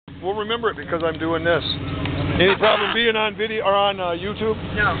we'll remember it because I'm doing this. Any problem being on video or on YouTube?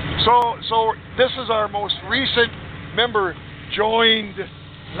 No. So this is our most recent member joined.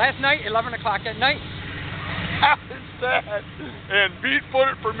 Last night, 11 o'clock at night. How is that? And beat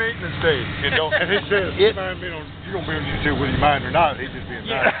footed for maintenance day, you know. And he says, you gonna be on YouTube whether you mind or not. He's just being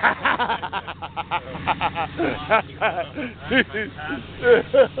nice.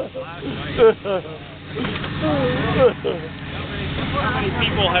 How many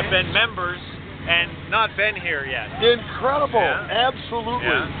people have been members and not been here yet? Incredible. Yeah. Absolutely.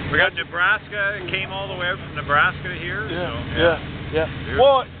 Yeah. We got Nebraska, came all the way out from Nebraska to here. Yeah, so, yeah.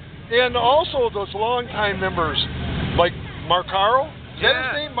 Well, and also those long-time members, like Marcaro. Is that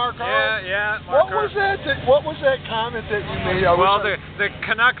his name, Marcaro? Yeah, What was that? What was that comment that you made? Well, the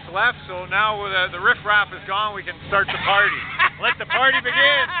Canucks left, so now the riffraff is gone. We can start the party. Let the party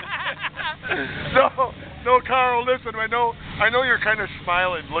begin. No, Carl. Listen, I know you're kind of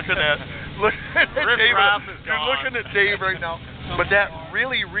smiling, looking at Dave. You're looking at Dave right now, but that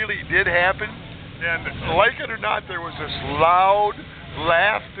really did happen. And like it or not, there was this loud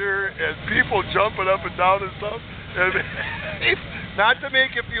laughter and people jumping up and down and stuff. And not to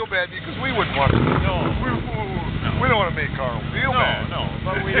make you feel bad, because we wouldn't want to. No. We don't want to make Carl feel bad. No,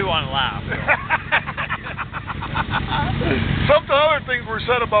 but we do want to laugh. Some other things were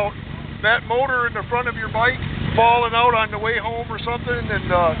said about that motor in the front of your bike falling out on the way home or something, and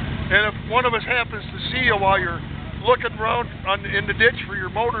if one of us happens to see you while you're looking around in the ditch for your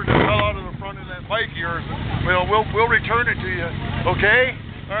motor that fell out of the front of that bike of yours, we'll return it to you. Okay?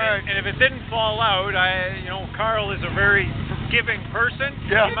 All right. And if it didn't fall out, Carl is a very forgiving person.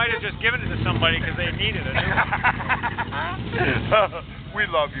 Yeah. He might have just given it to somebody because they needed it. We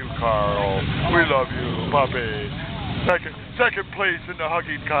love you, Carl. We love you, puppy. Second place in the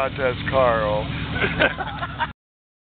hugging contest, Carl.